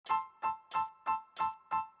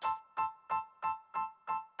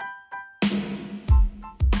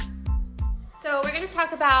to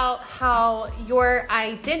talk about how your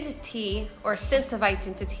identity or sense of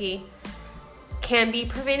identity can be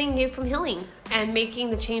preventing you from healing and making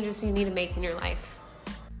the changes you need to make in your life.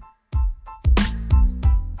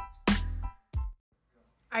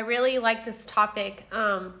 I really like this topic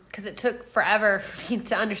because it took forever for me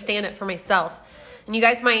to understand it for myself. And you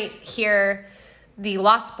guys might hear the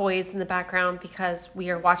Lost Boys in the background because we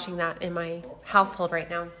are watching that in my household right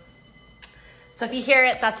now. So if you hear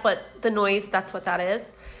it, that's what that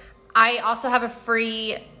is. I also have a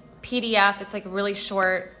free PDF. It's like a really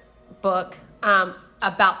short book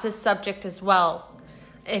about this subject as well.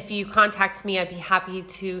 If you contact me, I'd be happy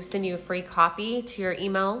to send you a free copy to your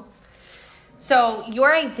email. So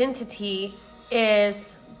your identity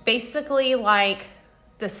is basically like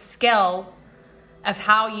the scale of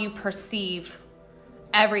how you perceive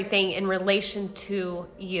everything in relation to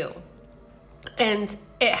you. And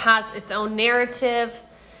it has its own narrative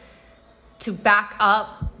to back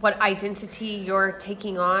up what identity you're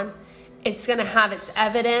taking on. It's going to have its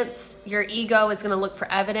evidence. Your ego is going to look for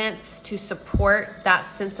evidence to support that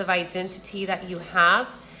sense of identity that you have.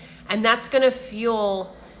 And that's going to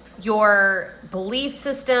fuel your belief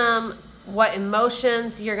system, what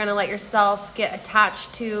emotions you're going to let yourself get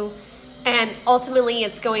attached to. And ultimately,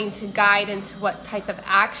 it's going to guide into what type of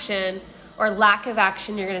action or lack of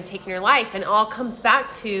action you're going to take in your life. And it all comes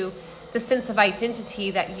back to the sense of identity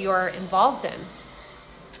that you're involved in.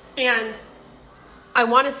 And I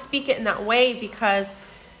want to speak it in that way because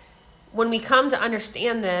when we come to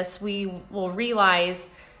understand this, we will realize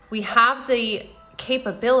we have the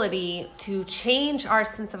capability to change our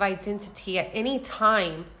sense of identity at any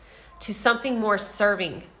time to something more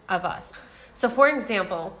serving of us. So for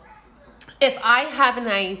example, if I have an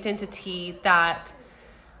identity that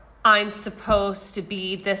I'm supposed to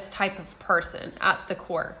be this type of person at the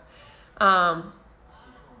core.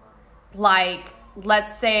 Like,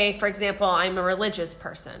 let's say, for example, I'm a religious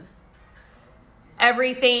person.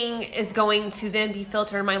 Everything is going to then be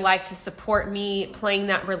filtered in my life to support me playing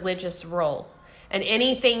that religious role. And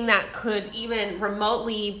anything that could even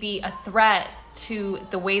remotely be a threat to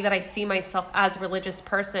the way that I see myself as a religious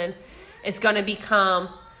person is going to become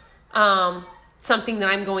something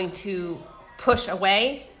that I'm going to push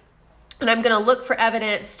away. And I'm going to look for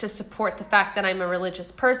evidence to support the fact that I'm a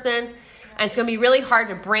religious person. And it's going to be really hard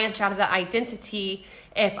to branch out of that identity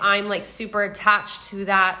if I'm like super attached to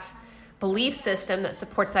that belief system that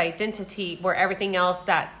supports that identity, where everything else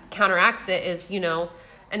that counteracts it is, an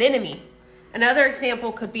enemy. Another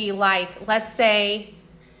example could be like, let's say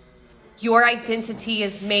your identity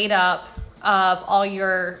is made up of all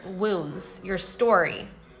your wounds, your story.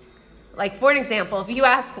 Like, for an example, if you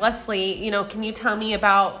ask Leslie, can you tell me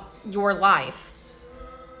about your life?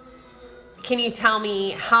 Can you tell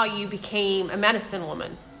me how you became a medicine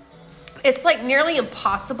woman? It's like nearly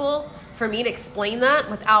impossible for me to explain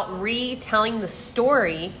that without retelling the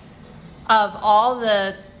story of all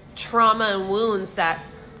the trauma and wounds that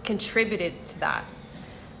contributed to that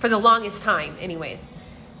for the longest time anyways.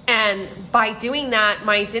 And by doing that,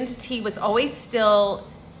 my identity was always still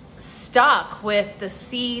stuck with the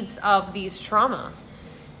seeds of these trauma.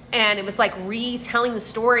 And it was like retelling the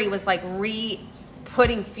story was like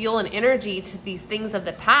putting fuel and energy to these things of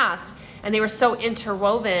the past. And they were so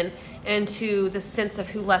interwoven into the sense of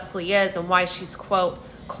who Leslie is and why she's, quote,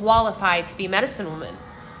 qualified to be a medicine woman.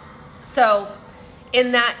 So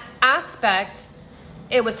in that aspect,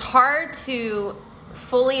 it was hard to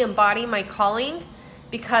fully embody my calling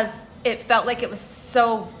because it felt like it was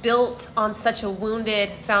so built on such a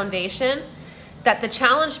wounded foundation that the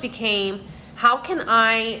challenge became, how can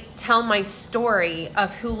I tell my story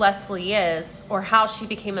of who Leslie is or how she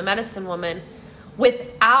became a medicine woman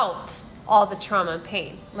without all the trauma and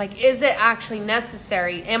pain? Like, is it actually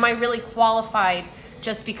necessary? Am I really qualified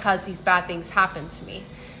just because these bad things happened to me?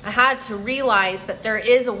 I had to realize that there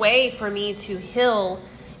is a way for me to heal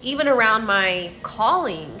even around my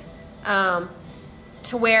calling,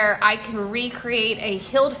 to where I can recreate a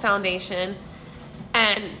healed foundation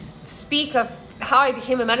and speak of how I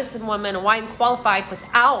became a medicine woman and why I'm qualified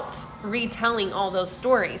without retelling all those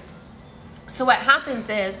stories. So what happens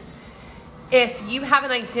is, if you have an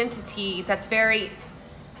identity that's very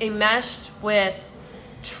enmeshed with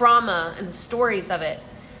trauma and the stories of it,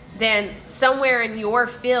 then somewhere in your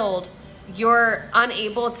field, you're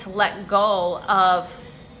unable to let go of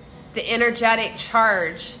the energetic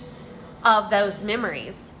charge of those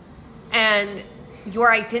memories. And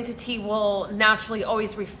your identity will naturally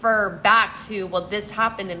always refer back to, well, this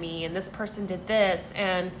happened to me and this person did this.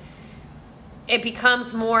 And it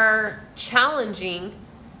becomes more challenging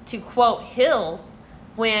to, quote, heal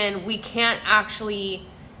when we can't actually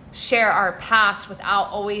share our past without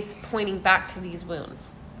always pointing back to these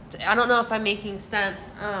wounds. I don't know if I'm making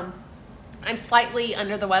sense. I'm slightly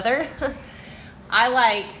under the weather.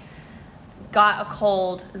 I got a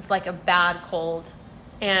cold. It's like a bad cold.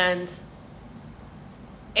 And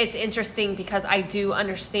it's interesting because I do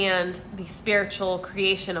understand the spiritual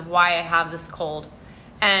creation of why I have this cold.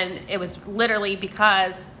 And it was literally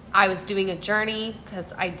because I was doing a journey,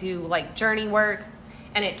 because I do journey work.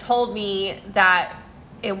 And it told me that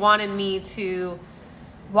it wanted me to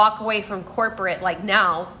walk away from corporate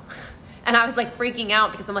now. And I was freaking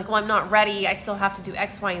out because I'm well, I'm not ready. I still have to do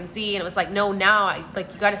X, Y, and Z. And it was no, now you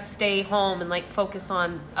got to stay home and focus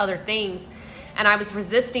on other things. And I was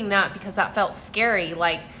resisting that because that felt scary.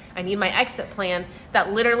 I need my exit plan.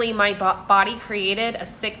 That literally my body created a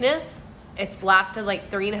sickness. It's lasted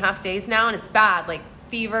 3.5 days now, and it's bad.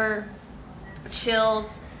 Fever,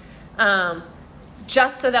 chills,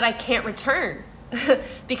 just so that I can't return.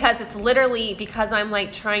 Because it's literally because I'm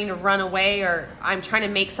trying to run away, or I'm trying to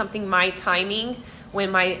make something my timing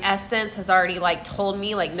when my essence has already told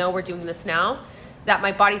me no, we're doing this now, that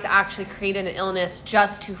my body's actually created an illness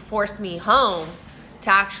just to force me home to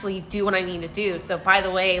actually do what I need to do. So by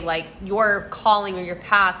the way, your calling or your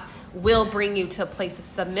path will bring you to a place of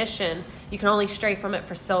submission. You can only stray from it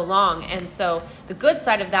for so long. And so the good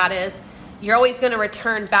side of that is you're always going to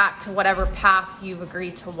return back to whatever path you've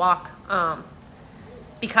agreed to walk.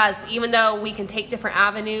 Because even though we can take different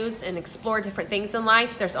avenues and explore different things in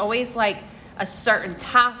life, there's always a certain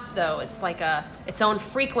path, though. It's its own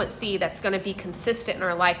frequency that's going to be consistent in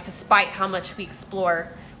our life despite how much we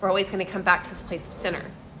explore. We're always going to come back to this place of center.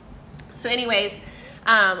 So anyways,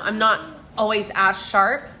 I'm not always as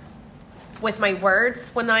sharp with my words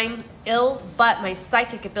when I'm ill, but my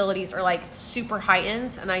psychic abilities are super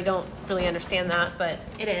heightened, and I don't really understand that, but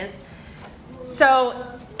it is.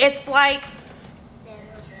 So it's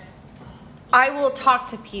I will talk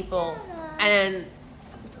to people, and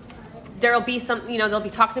there'll be they'll be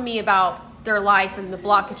talking to me about their life and the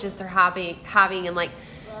blockages they're having, and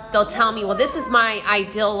they'll tell me, well, this is my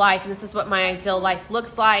ideal life, and this is what my ideal life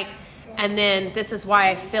looks like, and then this is why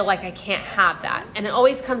I feel like I can't have that. And it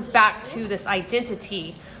always comes back to this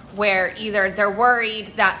identity where either they're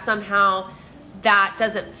worried that somehow that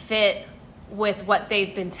doesn't fit with what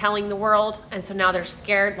they've been telling the world, and so now they're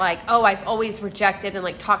scared, oh, I've always rejected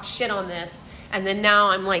and talked shit on this, and then now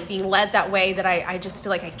I'm being led that way that I just feel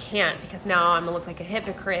like I can't, because now I'm gonna look like a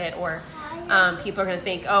hypocrite, or people are gonna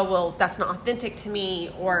think, oh, well, that's not authentic to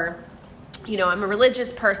me, or I'm a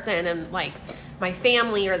religious person, and my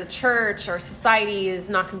family or the church or society is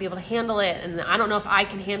not going to be able to handle it, and I don't know if I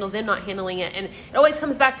can handle them not handling it. And it always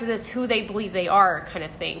comes back to this who they believe they are kind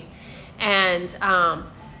of thing. And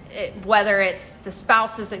whether it's the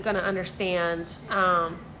spouse isn't going to understand,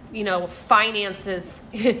 finances,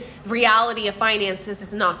 reality of finances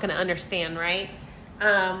is not going to understand, right?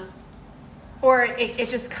 Or it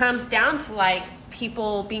just comes down to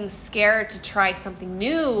people being scared to try something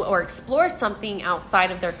new or explore something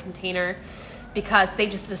outside of their container, because they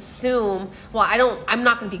just assume, well, I'm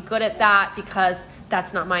not going to be good at that because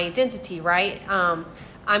that's not my identity, right? I'm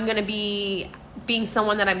going to be being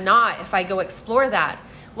someone that I'm not if I go explore that.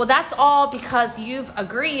 Well, that's all because you've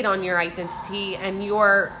agreed on your identity, and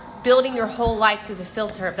you're building your whole life through the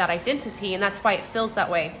filter of that identity, and that's why it feels that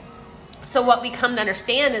way. So what we come to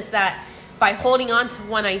understand is that by holding on to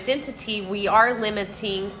one identity, we are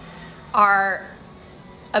limiting our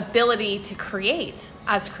ability to create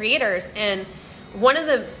as creators. And one of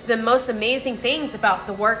the most amazing things about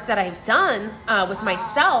the work that I've done with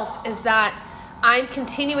myself is that I'm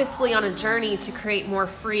continuously on a journey to create more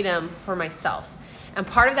freedom for myself. And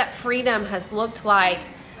part of that freedom has looked like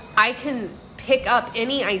I can pick up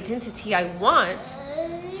any identity I want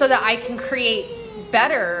so that I can create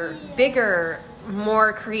better, bigger,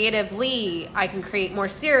 more creatively. I can create more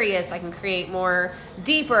serious. I can create more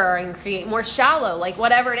deeper. I can create more shallow.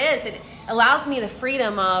 Whatever it is, it allows me the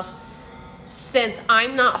freedom of, since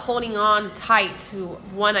I'm not holding on tight to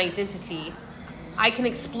one identity, I can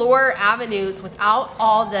explore avenues without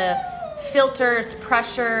all the filters,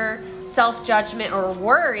 pressure, self-judgment, or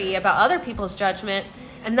worry about other people's judgment.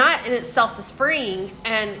 And that in itself is freeing.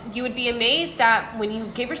 And you would be amazed at when you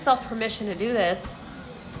give yourself permission to do this,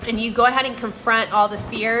 and you go ahead and confront all the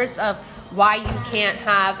fears of why you can't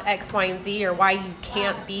have X, Y, and Z, or why you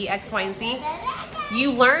can't be X, Y, and Z.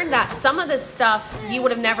 You learn that some of this stuff you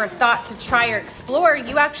would have never thought to try or explore,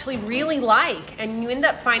 you actually really like. And you end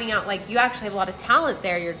up finding out you actually have a lot of talent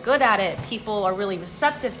there. You're good at it. People are really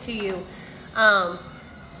receptive to you.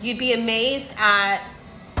 You'd be amazed at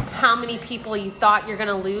how many people you thought you're going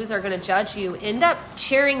to lose are going to judge you end up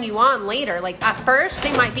cheering you on later. Like at first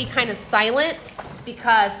they might be kind of silent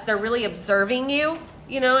because they're really observing you,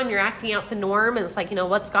 and you're acting out the norm. And it's like,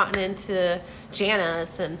 what's gotten into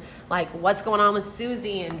Janice and like what's going on with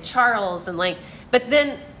Susie and Charles and like, but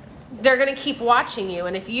then they're going to keep watching you.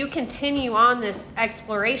 And if you continue on this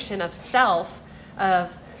exploration of self,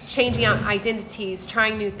 of changing out identities,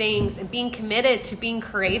 trying new things, and being committed to being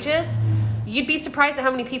courageous, you'd be surprised at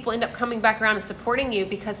how many people end up coming back around and supporting you,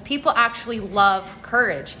 because people actually love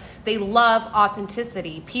courage. They love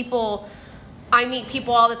authenticity. I meet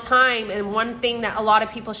people all the time, and one thing that a lot of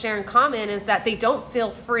people share in common is that they don't feel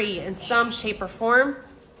free in some shape or form,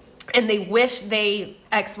 and they wish they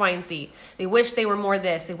X, Y, and Z. They wish they were more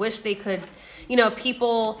this. They wish they could,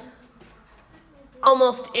 people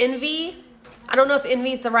almost envy. I don't know if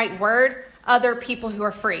envy is the right word. Other people who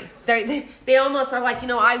are free. They almost are like,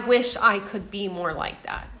 I wish I could be more like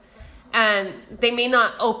that. And they may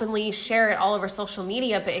not openly share it all over social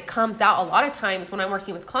media, but it comes out a lot of times when I'm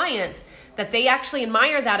working with clients that they actually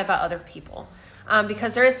admire that about other people,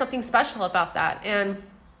 because there is something special about that. And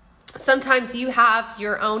sometimes you have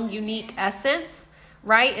your own unique essence,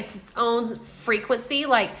 right? It's its own frequency.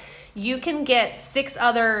 Like you can get 6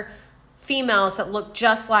 other females that look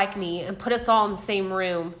just like me and put us all in the same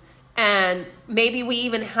room. And maybe we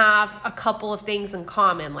even have a couple of things in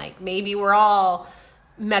common. Like maybe we're all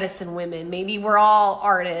medicine women. Maybe we're all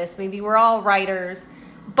artists. Maybe we're all writers.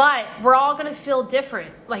 But we're all going to feel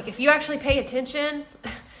different. Like if you actually pay attention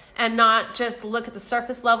and not just look at the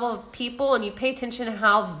surface level of people, and you pay attention to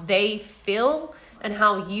how they feel and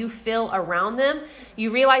how you feel around them,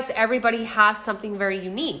 you realize that everybody has something very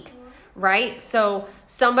unique, right? So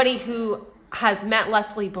somebody who has met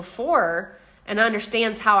Leslie before and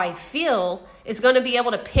understands how I feel is going to be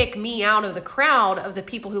able to pick me out of the crowd of the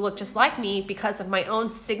people who look just like me because of my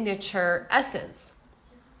own signature essence.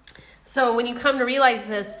 So when you come to realize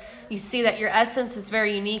this, you see that your essence is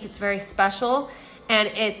very unique, it's very special,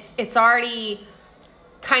 and it's already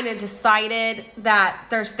kind of decided that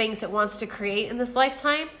there's things it wants to create in this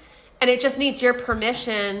lifetime, and it just needs your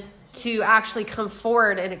permission to actually come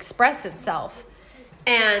forward and express itself.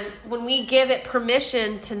 And when we give it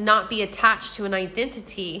permission to not be attached to an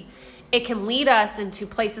identity, it can lead us into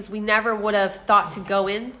places we never would have thought to go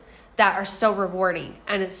in that are so rewarding,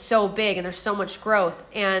 and it's so big, and there's so much growth.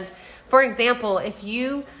 And for example, if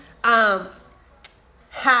you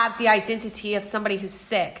have the identity of somebody who's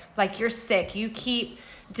sick, like you're sick, you keep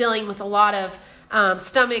dealing with a lot of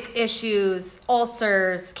stomach issues,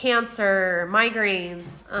 ulcers, cancer,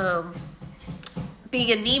 migraines,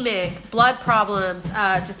 being anemic, blood problems,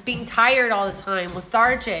 just being tired all the time,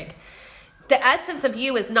 lethargic. The essence of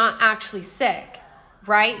you is not actually sick,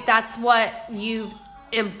 right? That's what you've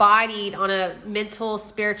embodied on a mental,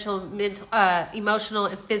 spiritual, emotional,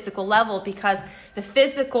 and physical level, because the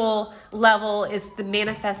physical level is the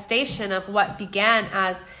manifestation of what began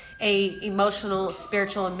as a emotional,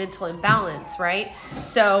 spiritual, and mental imbalance, right?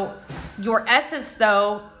 So your essence,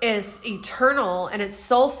 though, is eternal and it's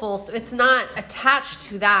soulful, so it's not attached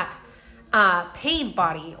to that pain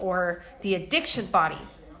body or the addiction body.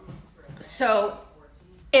 So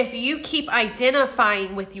if you keep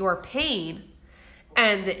identifying with your pain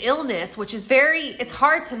and the illness, which is it's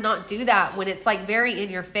hard to not do that when it's like very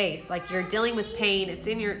in your face, like you're dealing with pain, it's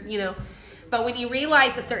in your, but when you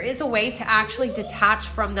realize that there is a way to actually detach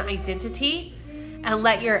from the identity and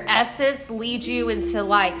let your essence lead you into,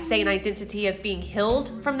 like, say, an identity of being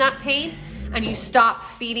healed from that pain, and you stop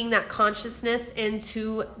feeding that consciousness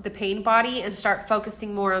into the pain body and start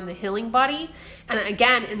focusing more on the healing body. And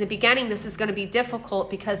again, in the beginning, this is going to be difficult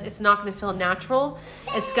because it's not going to feel natural.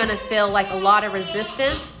 It's going to feel like a lot of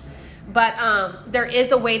resistance. But there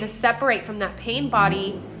is a way to separate from that pain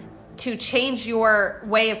body to change your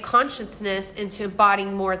way of consciousness into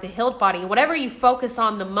embodying more of the healed body. And whatever you focus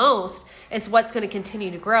on the most is what's going to continue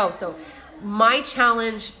to grow. So my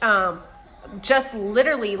challenge, just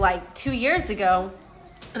literally like 2 years ago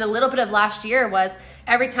and a little bit of last year, was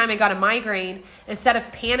every time I got a migraine, instead of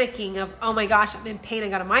panicking of, oh my gosh, I'm in pain, I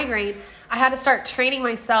got a migraine, I had to start training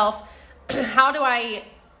myself. How do I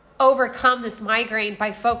overcome this migraine?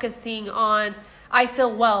 By focusing on, I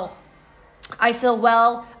feel well. I feel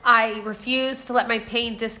well. I refuse to let my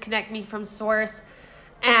pain disconnect me from source.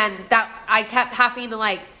 And that I kept having to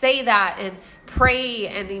like say that and pray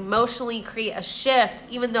and emotionally create a shift,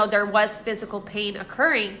 even though there was physical pain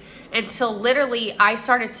occurring, until literally I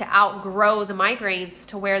started to outgrow the migraines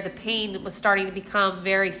to where the pain was starting to become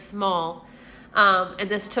very small. And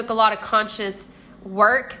this took a lot of conscious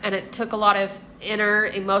work, and it took a lot of inner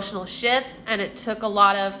emotional shifts, and it took a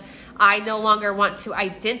lot of I no longer want to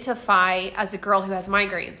identify as a girl who has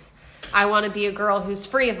migraines. I want to be a girl who's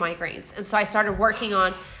free of migraines. And so I started working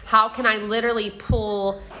on how can I literally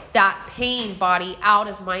pull that pain body out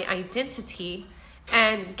of my identity.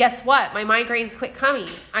 And guess what? My migraines quit coming.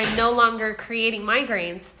 I'm no longer creating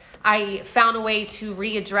migraines. I found a way to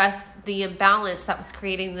readdress the imbalance that was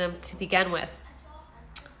creating them to begin with.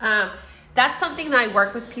 That's something that I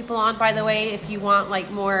work with people on, by the way, if you want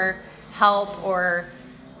like more help, or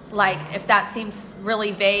like if that seems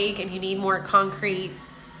really vague and you need more concrete,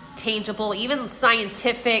 tangible, even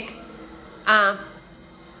scientific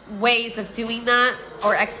ways of doing that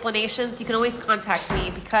or explanations, you can always contact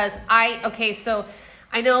me, because so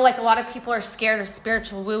I know like a lot of people are scared of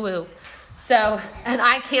spiritual woo-woo. So, and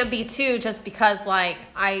I can be too, just because like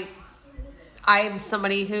I'm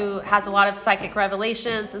somebody who has a lot of psychic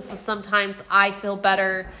revelations. And so sometimes I feel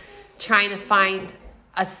better trying to find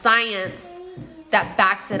a science that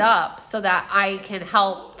backs it up so that I can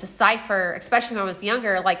help decipher, especially when I was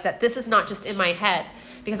younger, like that this is not just in my head.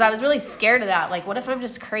 Because I was really scared of that. Like, what if I'm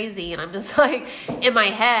just crazy and I'm just like in my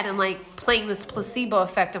head and like playing this placebo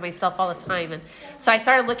effect on myself all the time? And so I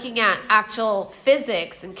started looking at actual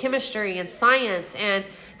physics and chemistry and science. And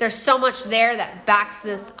there's so much there that backs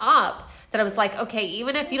this up that I was like, okay,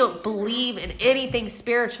 even if you don't believe in anything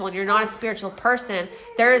spiritual and you're not a spiritual person,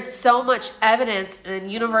 there is so much evidence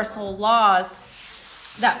and universal laws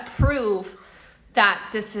that prove that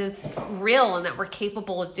this is real and that we're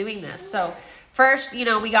capable of doing this. So first,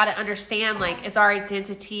 we got to understand, like, is our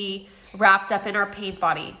identity wrapped up in our pain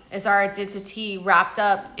body? Is our identity wrapped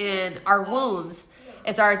up in our wounds?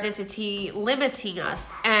 Is our identity limiting us?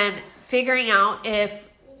 And figuring out if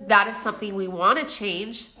that is something we want to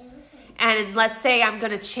change. And let's say I'm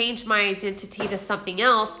going to change my identity to something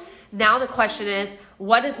else. Now the question is,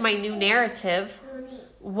 what is my new narrative?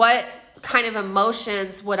 What kind of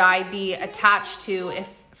emotions would I be attached to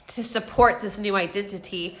to support this new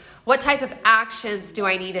identity? What type of actions do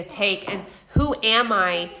I need to take? And who am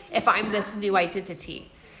I if I'm this new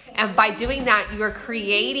identity? And by doing that, you're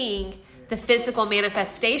creating the physical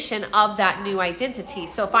manifestation of that new identity.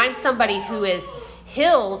 So if I'm somebody who is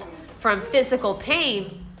healed from physical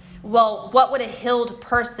pain, well, what would a healed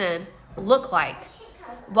person look like?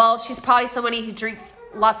 Well, she's probably somebody who drinks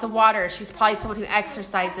lots of water. She's probably someone who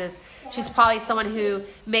exercises. She's probably someone who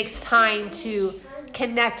makes time to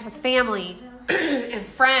connect with family and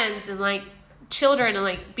friends and like children and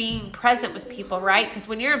like being present with people, right? Because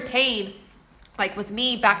when you're in pain, like with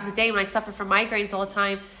me back in the day when I suffered from migraines all the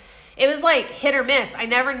time, it was like hit or miss. I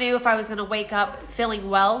never knew if I was going to wake up feeling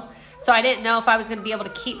well. So I didn't know if I was going to be able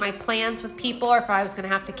to keep my plans with people or if I was going to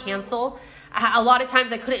have to cancel. A lot of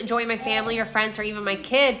times I couldn't enjoy my family or friends or even my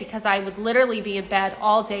kid because I would literally be in bed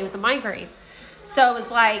all day with a migraine. So it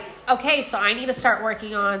was like, okay, so I need to start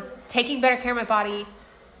working on taking better care of my body,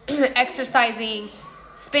 exercising,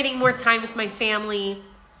 spending more time with my family.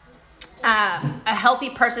 A healthy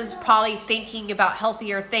person is probably thinking about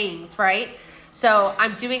healthier things, right? So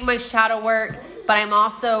I'm doing my shadow work, but I'm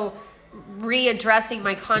also readdressing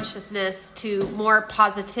my consciousness to more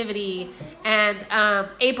positivity. And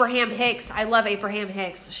Abraham Hicks, I love Abraham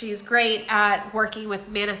Hicks. She's great at working with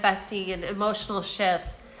manifesting and emotional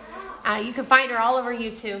shifts. You can find her all over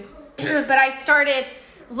YouTube. But I started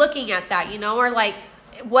looking at that, or like,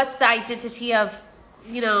 what's the identity of,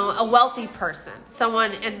 a wealthy person?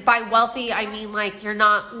 Someone, and by wealthy, I mean like you're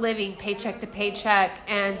not living paycheck to paycheck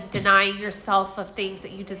and denying yourself of things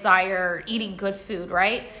that you desire, eating good food,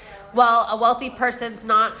 right? Well, a wealthy person's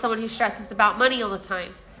not someone who stresses about money all the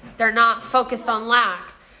time. They're not focused on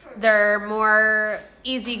lack. They're more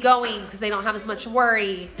easygoing because they don't have as much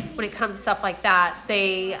worry when it comes to stuff like that.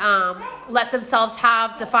 They let themselves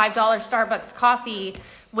have the $5 Starbucks coffee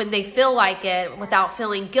when they feel like it without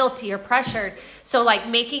feeling guilty or pressured. So like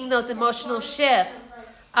making those emotional shifts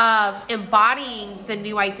of embodying the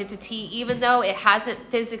new identity, even though it hasn't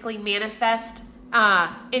physically manifest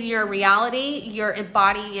in your reality, you're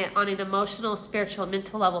embodying it on an emotional, spiritual,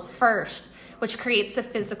 mental level first, which creates the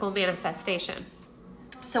physical manifestation.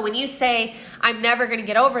 So when you say, I'm never going to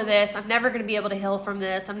get over this, I'm never going to be able to heal from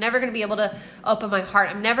this, I'm never going to be able to open my heart,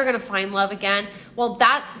 I'm never going to find love again, well,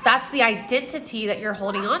 that's the identity that you're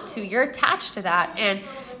holding on to. You're attached to that. And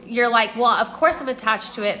you're like, well, of course I'm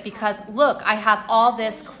attached to it because, look, I have all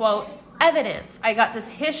this, quote, evidence. I got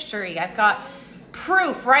this history. I've got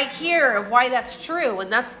proof right here of why that's true.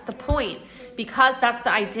 And that's the point. Because that's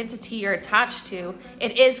the identity you're attached to,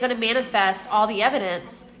 it is going to manifest all the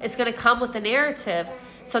evidence. It's going to come with the narrative.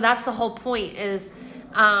 So that's the whole point, is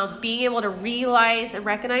being able to realize and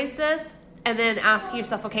recognize this and then asking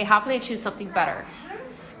yourself, okay, how can I choose something better?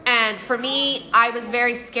 And for me, I was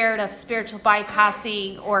very scared of spiritual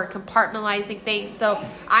bypassing or compartmentalizing things. So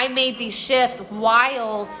I made these shifts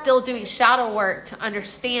while still doing shadow work to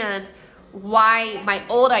understand why my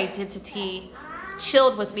old identity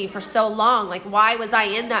chilled with me for so long. Like, why was I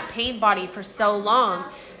in that pain body for so long?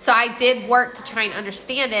 So I did work to try and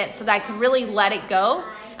understand it so that I could really let it go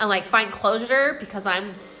and like find closure, because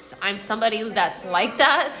I'm somebody that's like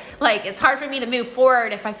that. Like, it's hard for me to move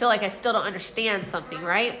forward if I feel like I still don't understand something,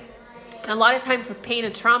 right? And a lot of times with pain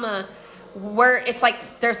and trauma, it's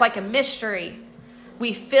like there's like a mystery.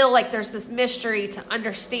 We feel like there's this mystery to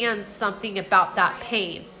understand something about that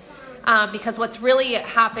pain. Because what's really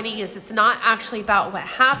happening is it's not actually about what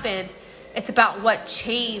happened. It's about what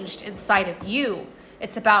changed inside of you.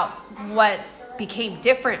 It's about what became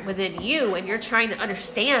different within you, and you're trying to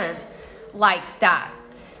understand like that.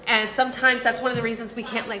 And sometimes that's one of the reasons we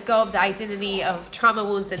can't let go of the identity of trauma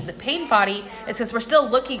wounds in the pain body, is because we're still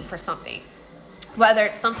looking for something, whether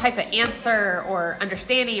it's some type of answer or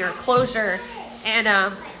understanding or closure.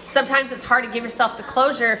 And sometimes it's hard to give yourself the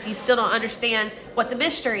closure if you still don't understand what the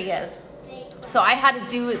mystery is. So I had to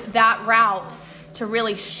do that route to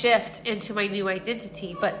really shift into my new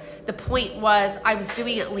identity. But the point was I was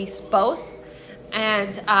doing at least both.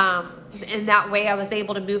 And in that way, I was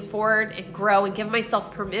able to move forward and grow and give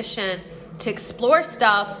myself permission to explore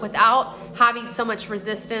stuff without having so much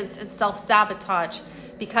resistance and self-sabotage.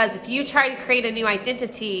 Because if you try to create a new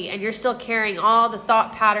identity and you're still carrying all the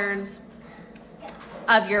thought patterns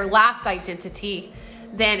of your last identity,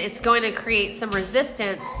 then it's going to create some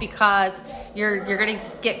resistance, because you're going to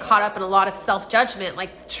get caught up in a lot of self-judgment.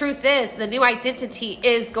 Like, the truth is, the new identity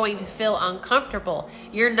is going to feel uncomfortable.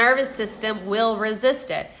 Your nervous system will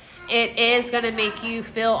resist it. It is going to make you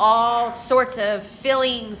feel all sorts of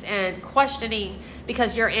feelings and questioning,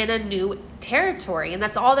 because you're in a new territory. And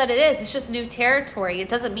that's all that it is. It's just new territory. It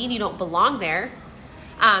doesn't mean you don't belong there.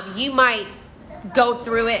 You might go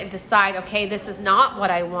through it and decide, okay, this is not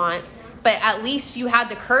what I want. But at least you had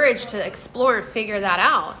the courage to explore and figure that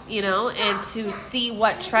out, and to see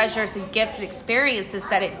what treasures and gifts and experiences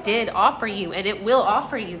that it did offer you, and it will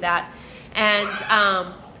offer you that.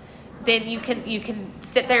 And then you can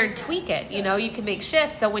sit there and tweak it, you can make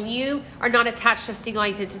shifts. So when you are not attached to a single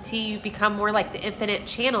identity, you become more like the infinite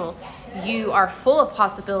channel. You are full of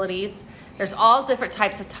possibilities. There's all different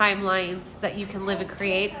types of timelines that you can live and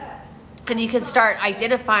create. And you can start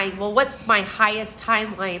identifying, well, what's my highest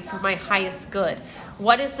timeline for my highest good?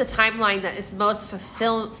 What is the timeline that is most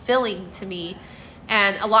fulfilling to me?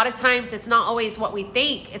 And a lot of times it's not always what we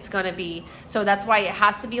think it's going to be. So that's why it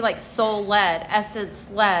has to be like soul-led,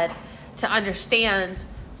 essence-led, to understand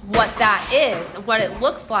what that is and what it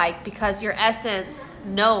looks like, because your essence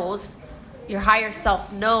knows, your higher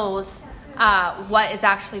self knows what is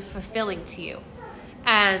actually fulfilling to you.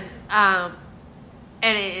 And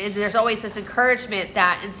there's always this encouragement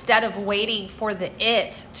that instead of waiting for the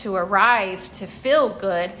it to arrive to feel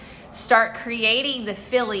good, start creating the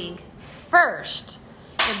feeling first.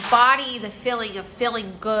 Embody the feeling of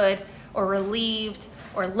feeling good or relieved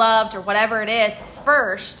or loved or whatever it is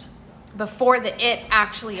first, before the it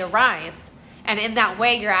actually arrives. And in that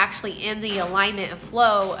way, you're actually in the alignment and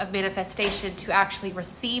flow of manifestation to actually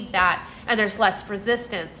receive that. And there's less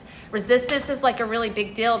resistance. Resistance is like a really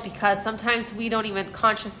big deal, because sometimes we don't even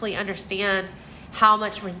consciously understand how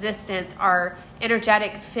much resistance our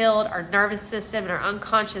energetic field, our nervous system, and our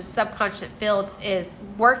unconscious, subconscious fields is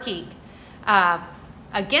working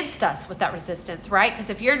against us with that resistance, right? Because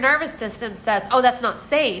if your nervous system says, oh, that's not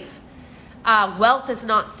safe, wealth is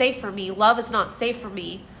not safe for me, love is not safe for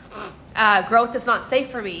me, growth is not safe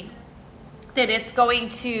for me, then it's going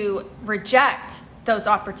to reject those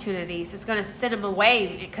opportunities. It's going to send them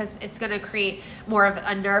away, because it's going to create more of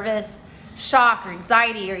a nervous shock or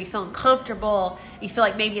anxiety, or you feel uncomfortable, you feel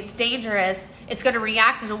like maybe it's dangerous. It's going to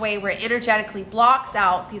react in a way where it energetically blocks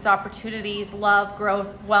out these opportunities, love,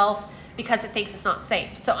 growth, wealth, because it thinks it's not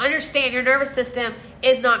safe. So understand, your nervous system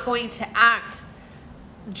is not going to act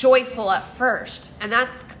joyful at first. And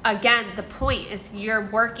that's, again, the point is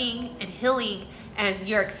you're working and healing, and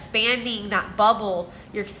you're expanding that bubble.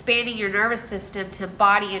 You're expanding your nervous system to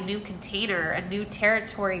embody a new container, a new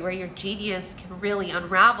territory where your genius can really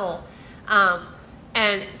unravel.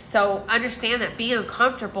 And so understand that being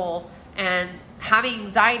uncomfortable and having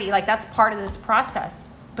anxiety, like, that's part of this process.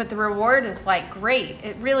 But the reward is like great.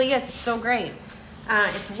 It really is. It's so great.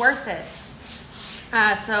 It's worth it.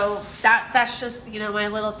 So that's just, my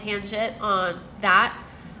little tangent on that.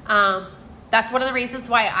 That's one of the reasons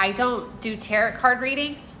why I don't do tarot card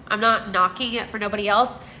readings. I'm not knocking it for nobody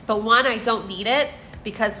else. But one, I don't need it,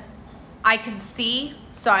 because I can see.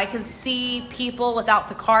 So I can see people without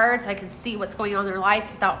the cards. I can see what's going on in their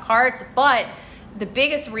lives without cards. But the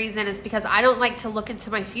biggest reason is because I don't like to look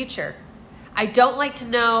into my future. I don't like to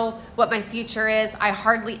know what my future is. I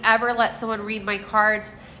hardly ever let someone read my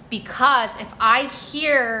cards, because if I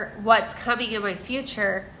hear what's coming in my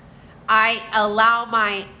future, I allow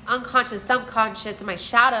my unconscious, subconscious, and my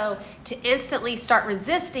shadow to instantly start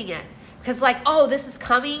resisting it. Because like, oh, this is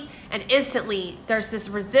coming, and instantly there's this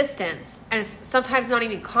resistance, and it's sometimes not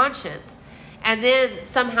even conscious. And then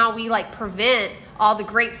somehow we like prevent all the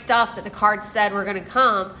great stuff that the cards said were going to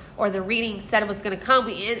come, or the reading said was going to come.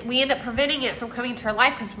 We end up preventing it from coming to our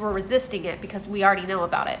life because we're resisting it, because we already know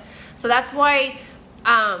about it. So that's why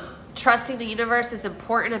trusting the universe is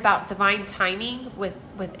important about divine timing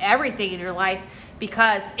with everything in your life,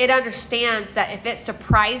 because it understands that if it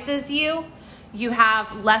surprises you, you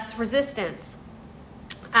have less resistance.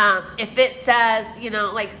 If it says,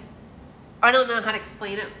 like, I don't know how to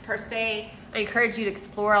explain it per se. I encourage you to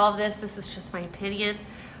explore all of this. This is just my opinion.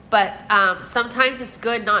 But sometimes it's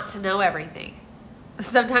good not to know everything.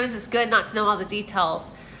 Sometimes it's good not to know all the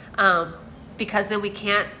details, because then we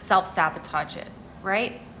can't self-sabotage it,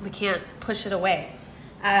 right? We can't push it away.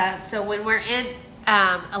 So when we're in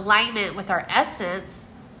alignment with our essence,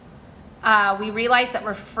 we realize that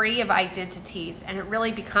we're free of identities, and it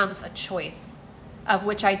really becomes a choice of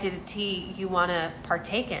which identity you want to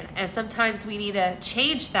partake in. And sometimes we need to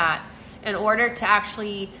change that in order to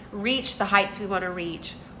actually reach the heights we want to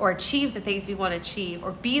reach, or achieve the things we want to achieve,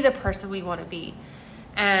 or be the person we want to be.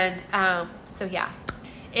 And so yeah,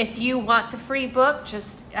 if you want the free book,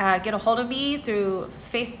 just get a hold of me through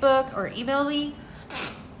Facebook or email me.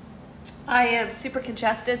 I am super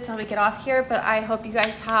congested, so I'm going to get off here, but I hope you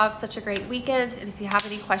guys have such a great weekend. And if you have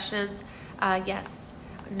any questions, yes,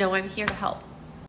 know I'm here to help.